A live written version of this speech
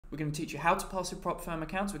We're going to teach you how to pass your prop firm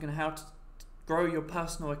accounts. We're going to how to grow your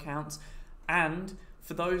personal accounts. And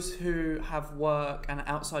for those who have work and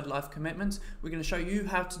outside life commitments, we're going to show you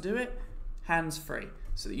how to do it hands-free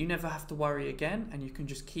so that you never have to worry again and you can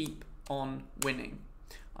just keep on winning.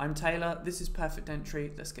 I'm Taylor, this is Perfect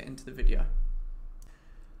Entry. Let's get into the video.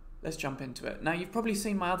 Let's jump into it. Now, you've probably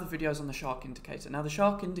seen my other videos on the shark indicator. Now, the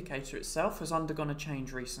shark indicator itself has undergone a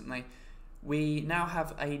change recently. We now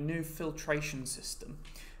have a new filtration system,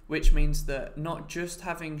 which means that not just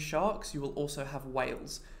having sharks, you will also have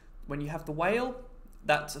whales. When you have the whale,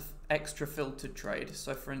 that's an extra filtered trade.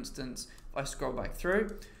 So for instance, if I scroll back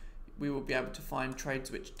through, we will be able to find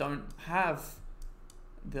trades which don't have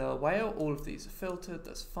the whale. All of these are filtered,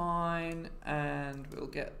 that's fine, and we'll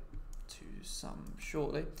get to some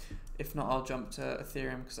shortly. If not, I'll jump to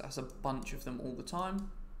Ethereum because it has a bunch of them all the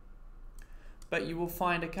time. But you will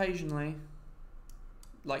find occasionally,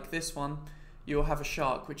 like this one, you will have a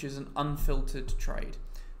shark, which is an unfiltered trade.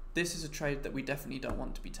 This is a trade that we definitely don't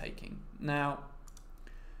want to be taking. Now,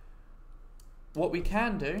 what we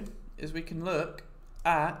can do is we can look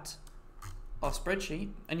at our spreadsheet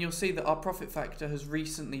and you'll see that our profit factor has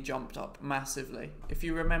recently jumped up massively. If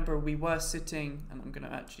you remember, we were sitting, and I'm going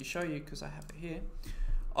to actually show you because I have it here,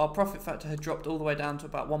 our profit factor had dropped all the way down to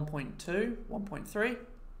about 1.2, 1.3.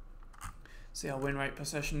 See our win rate per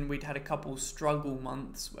session, we'd had a couple struggle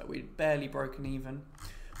months where we'd barely broken even.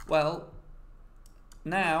 Well,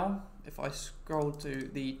 now, if I scroll to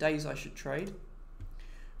the days I should trade,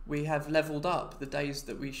 we have leveled up the days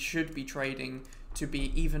that we should be trading to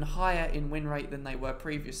be even higher in win rate than they were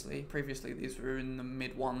previously. Previously, these were in the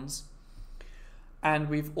mid ones. And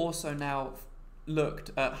we've also now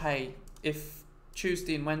looked at, hey, if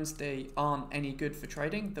Tuesday and Wednesday aren't any good for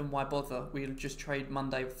trading, then why bother? We'll just trade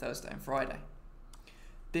Monday, Thursday, and Friday.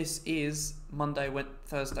 This is Monday,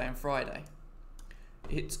 Thursday, and Friday.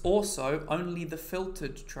 It's also only the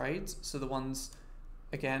filtered trades, so the ones,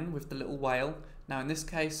 again, with the little whale. Now in this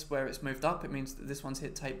case, where it's moved up, it means that this one's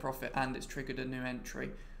hit take profit and it's triggered a new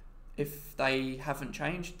entry. If they haven't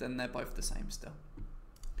changed, then they're both the same still.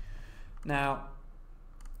 Now,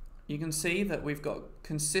 you can see that we've got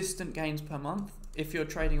consistent gains per month. If you're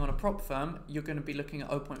trading on a prop firm, you're going to be looking at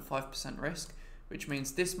 0.5% risk, which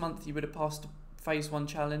means this month you would have passed phase 1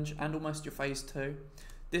 challenge and almost your phase 2.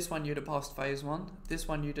 This one you'd have passed phase 1. This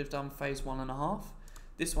one you'd have done phase 1.5.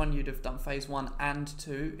 This one you'd have done phase 1 and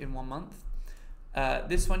 2 in 1 month.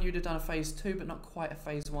 This one you'd have done a phase 2 but not quite a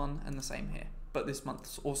phase 1, and the same here. But this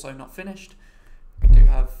month's also not finished. We do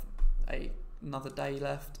have another day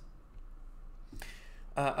left,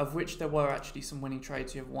 of which there were actually some winning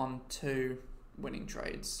trades. You have 1, 2 winning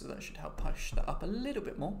trades, so that should help push that up a little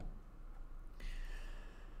bit more.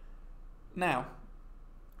 Now,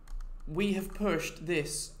 we have pushed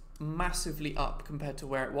this massively up compared to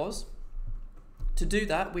where it was. To do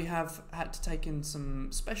that, we have had to take in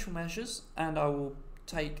some special measures, and I will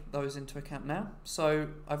take those into account now. So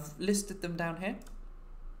I've listed them down here.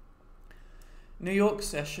 New York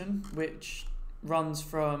session, which runs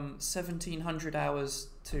from 1700 hours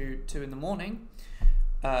to 2 in the morning.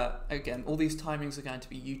 Again, all these timings are going to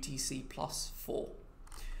be UTC plus 4.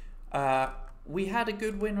 We had a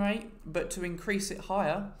good win rate, but to increase it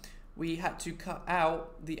higher, we had to cut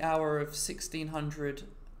out the hour of 1600,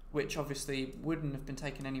 which obviously wouldn't have been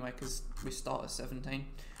taken anyway because we start at 17.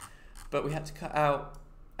 But we had to cut out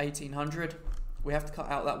 1800. We have to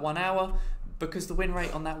cut out that 1 hour because the win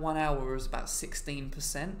rate on that 1 hour was about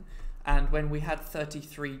 16%. And when we had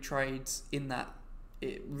 33 trades in that,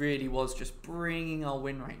 it really was just bringing our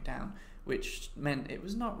win rate down, which meant it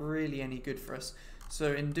was not really any good for us.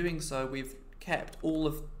 So in doing so, we've kept all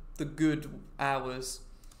of the good hours.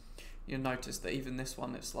 You'll notice that even this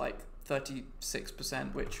one, it's like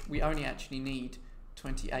 36%, which we only actually need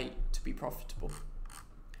 28 to be profitable.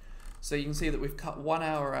 So you can see that we've cut 1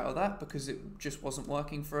 hour out of that because it just wasn't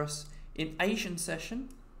working for us. In Asian session,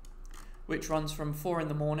 which runs from 4 in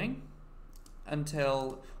the morning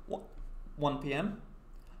until 1 p.m.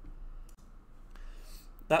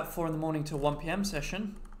 That 4 in the morning till 1 p.m.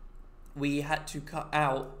 session, we had to cut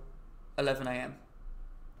out 11 a.m.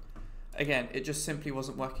 Again, it just simply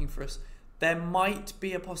wasn't working for us. There might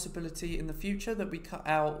be a possibility in the future that we cut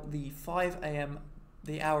out the 5 a.m.,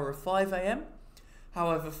 the hour of 5 a.m.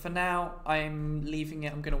 However, for now, I'm leaving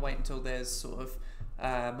it. I'm going to wait until there's sort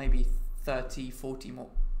of maybe 30, 40 more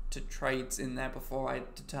trades in there before I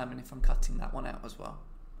determine if I'm cutting that one out as well.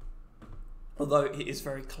 Although it is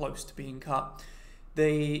very close to being cut.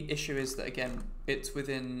 The issue is that, again, it's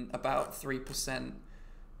within about 3%,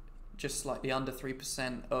 just slightly under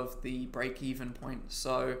 3% of the break-even point.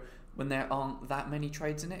 So when there aren't that many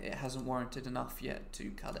trades in it, it hasn't warranted enough yet to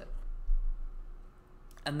cut it.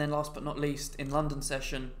 And then last but not least, in London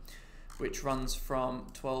session, which runs from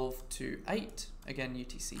 12 to 8, again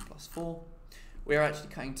UTC +4, we're actually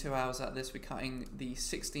cutting 2 hours out of this. We're cutting the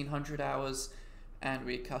 1600 hours and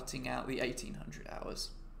we're cutting out the 1800 hours.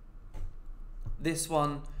 This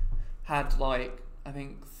one had like, I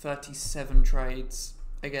think 37 trades.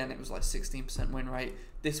 Again, it was like 16% win rate.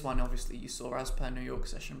 This one obviously you saw as per New York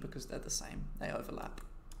session because they're the same, they overlap.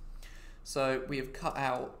 So we have cut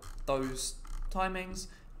out those timings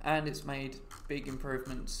and it's made big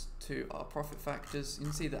improvements to our profit factors. You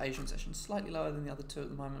can see the Asian session is slightly lower than the other two at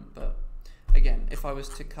the moment, but again, if I was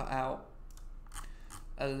to cut out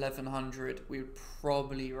 1100, we would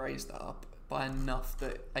probably raise that up by enough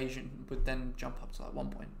that Asian would then jump up to like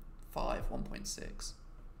 1.5, 1.6.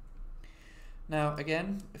 Now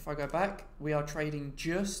again, if I go back, we are trading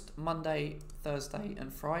just Monday, Thursday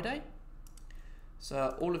and Friday.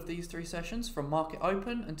 So all of these 3 sessions from market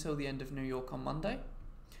open until the end of New York on Monday.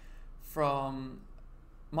 From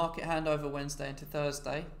market handover Wednesday into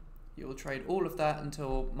Thursday, you will trade all of that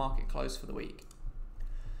until market close for the week.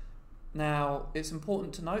 Now, it's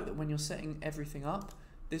important to note that when you're setting everything up,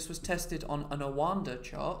 this was tested on an Awanda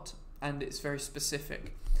chart and it's very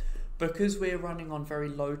specific. Because we're running on very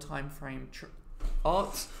low time frame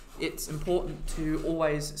charts, it's important to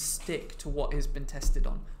always stick to what has been tested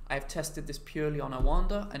on. I have tested this purely on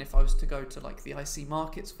Awanda, and if I was to go to like the IC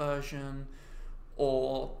Markets version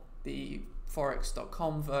or the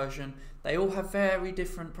Forex.com version, they all have very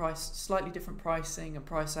different slightly different pricing and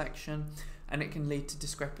price action, and it can lead to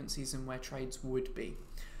discrepancies in where trades would be.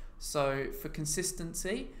 So for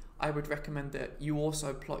consistency, I would recommend that you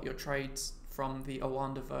also plot your trades from the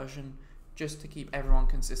Awanda version just to keep everyone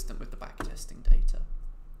consistent with the backtesting data.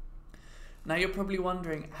 Now you're probably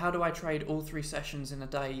wondering, how do I trade all 3 sessions in a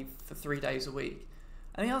day for 3 days a week?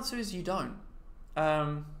 And the answer is you don't.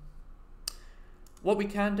 What we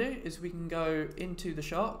can do is we can go into the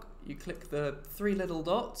Shark, you click the 3 little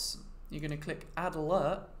dots, you're going to click add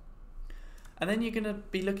alert, and then you're going to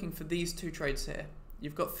be looking for these 2 trades here.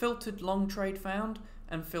 You've got filtered long trade found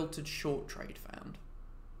and filtered short trade found.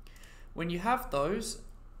 When you have those,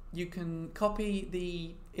 you can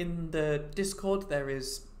copy in the Discord there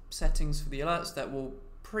is settings for the alerts that will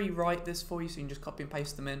pre-write this for you, so you can just copy and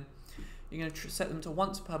paste them in. You're going to set them to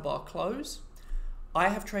once per bar close. I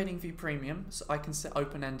have TradingView Premium, so I can set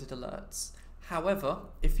open-ended alerts. However,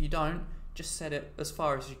 if you don't, just set it as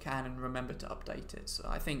far as you can and remember to update it. So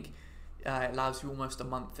I think it allows you almost a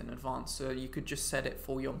month in advance, so you could just set it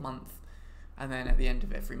for your month, and then at the end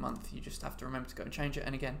of every month you just have to remember to go and change it.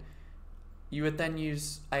 And again, you would then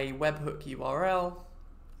use a webhook URL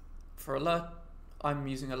for alert. I'm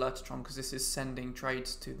using Alertron because this is sending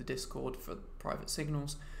trades to the Discord for private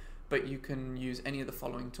signals, but you can use any of the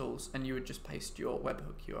following tools and you would just paste your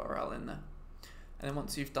webhook URL in there. And then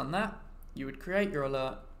once you've done that, you would create your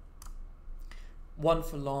alert, 1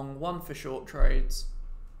 for long, 1 for short trades,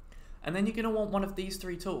 and then you're going to want one of these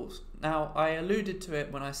 3 tools. Now, I alluded to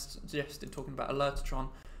it when I suggested talking about Alertron,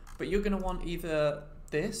 but you're going to want either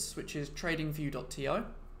this, which is tradingview.to,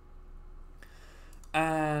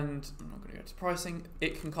 and I'm not going to go to pricing.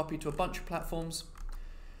 It can copy to a bunch of platforms,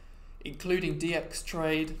 including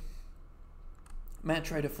DXTrade,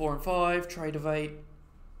 MetaTrader 4 and 5, Tradeovate.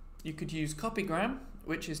 You could use Copygram,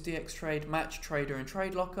 which is DXTrade, MatchTrader and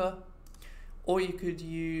TradeLocker, or you could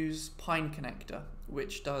use Pine Connector,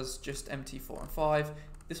 which does just MT4 and 5.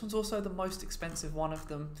 This one's also the most expensive one of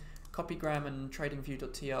them. Copygram and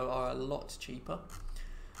TradingView.to are a lot cheaper.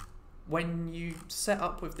 When you set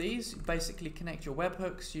up with these, you basically connect your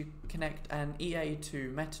webhooks, you connect an EA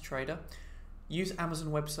to MetaTrader, use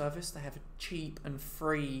Amazon Web Service. They have a cheap and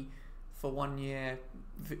free for 1 year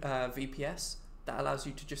VPS that allows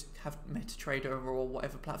you to just have MetaTrader or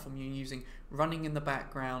whatever platform you're using running in the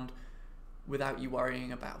background without you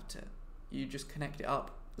worrying about it. You just connect it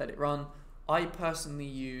up, let it run. I personally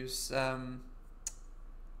use the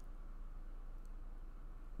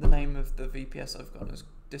name of the VPS I've got has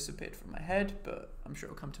disappeared from my head, but I'm sure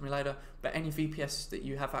it'll come to me later. But any VPS that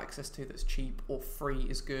you have access to that's cheap or free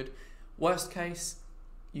is good. Worst case,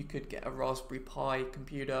 you could get a Raspberry Pi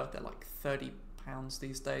computer. They're like £30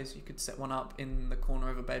 these days. You could set one up in the corner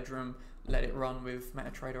of a bedroom, let it run with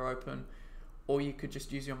MetaTrader open, or you could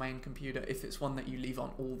just use your main computer if it's one that you leave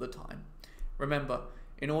on all the time. Remember,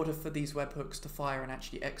 in order for these webhooks to fire and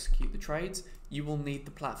actually execute the trades, you will need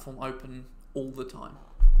the platform open all the time.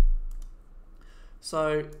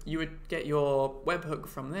 So you would get your webhook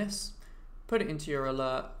from this, put it into your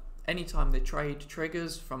alert. Anytime the trade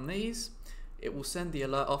triggers from these, it will send the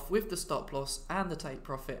alert off with the stop loss and the take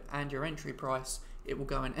profit and your entry price. It will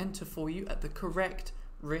go and enter for you at the correct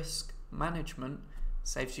risk management,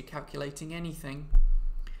 saves you calculating anything,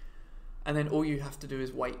 and then all you have to do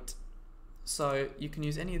is wait. So you can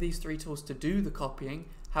use any of these three tools to do the copying.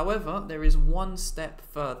 However, there is one step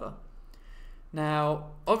further.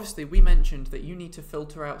 Now, obviously we mentioned that you need to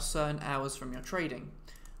filter out certain hours from your trading.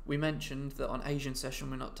 We mentioned that on Asian session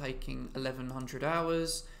we're not taking 1100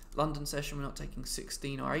 hours, London session we're not taking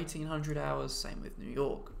 16 or 1800 hours, same with New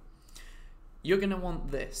York. You're going to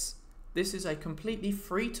want this. This is a completely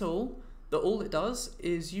free tool that all it does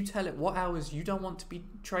is you tell it what hours you don't want to be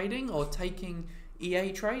trading or taking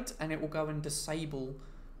EA trades, and it will go and disable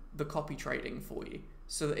the copy trading for you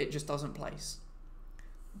so that it just doesn't place.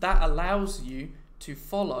 That allows you to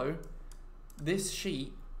follow this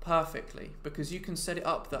sheet perfectly, because you can set it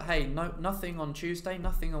up that, hey, no, nothing on Tuesday,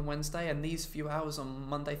 nothing on Wednesday, and these few hours on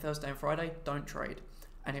Monday, Thursday and Friday, don't trade,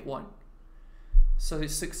 and it won't. So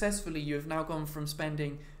successfully you have now gone from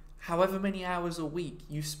spending however many hours a week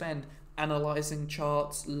you spend analyzing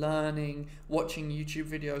charts, learning, watching YouTube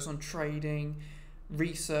videos on trading,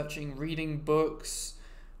 researching, reading books,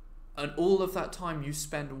 and all of that time you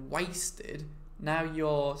spend wasted. Now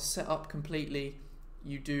you're set up completely,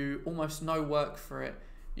 you do almost no work for it.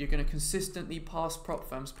 You're going to consistently pass prop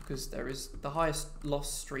firms because there is the highest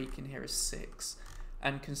loss streak in here is 6.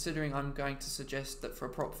 And considering I'm going to suggest that for a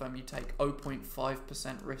prop firm you take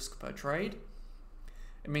 0.5% risk per trade,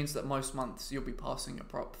 it means that most months you'll be passing a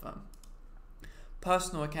prop firm.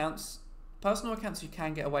 Personal accounts you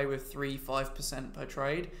can get away with 3-5% per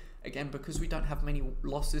trade. Again, because we don't have many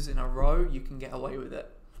losses in a row, you can get away with it.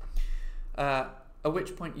 At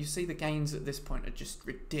which point you see the gains at this point are just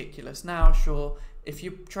ridiculous. Now, sure, if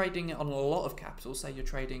you're trading it on a lot of capital, say you're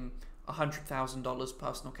trading $100,000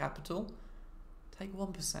 personal capital, take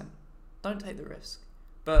 1%. Don't take the risk.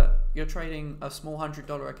 But you're trading a small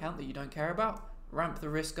 $100 account that you don't care about, ramp the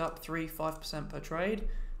risk up 3-5% per trade,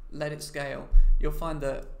 let it scale. You'll find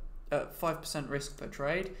that at 5% risk per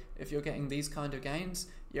trade, if you're getting these kind of gains,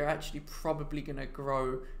 you're actually probably going to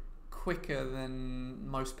grow quicker than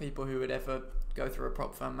most people who would ever go through a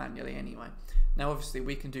prop firm manually anyway. Now obviously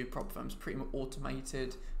we can do prop firms pretty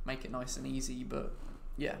automated, make it nice and easy, but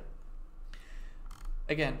yeah.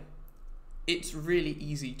 Again, it's really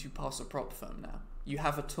easy to pass a prop firm now. You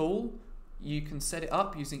have a tool, you can set it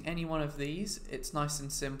up using any one of these, it's nice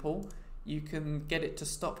and simple. You can get it to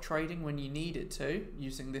stop trading when you need it to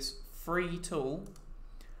using this free tool.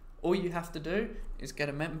 All you have to do is get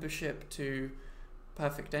a membership to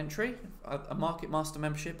Perfect Entry, a Market Master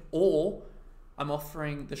membership, or I'm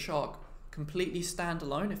offering the Shark completely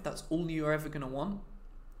standalone if that's all you're ever going to want.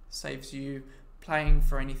 Saves you paying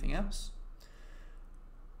for anything else.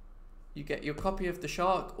 You get your copy of the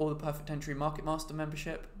Shark or the Perfect Entry Market Master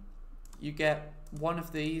membership. You get one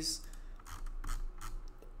of these.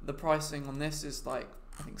 The pricing on this is like,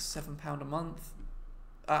 I think £7 a month.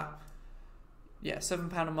 Yeah,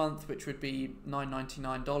 £7 a month, which would be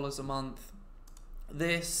 $9.99 a month.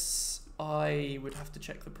 This, I would have to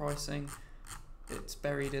check the pricing. It's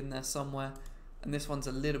buried in there somewhere. And this one's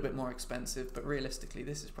a little bit more expensive, but realistically,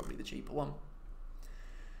 this is probably the cheaper one.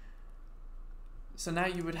 So now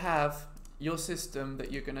you would have your system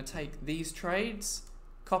that you're going to take these trades,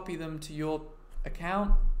 copy them to your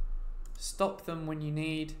account, stop them when you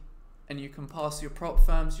need, and you can pass your prop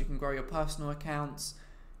firms, you can grow your personal accounts,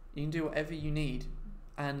 you can do whatever you need.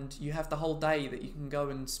 And you have the whole day that you can go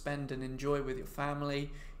and spend and enjoy with your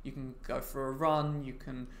family. You can go for a run, you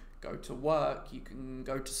can go to work, you can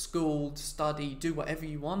go to school, study, do whatever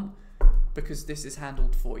you want, because this is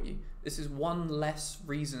handled for you. This is one less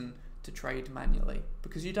reason to trade manually,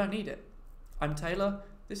 because you don't need it. I'm Taylor,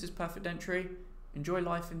 this is Perfect Entry. Enjoy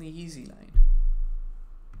life in the easy lane.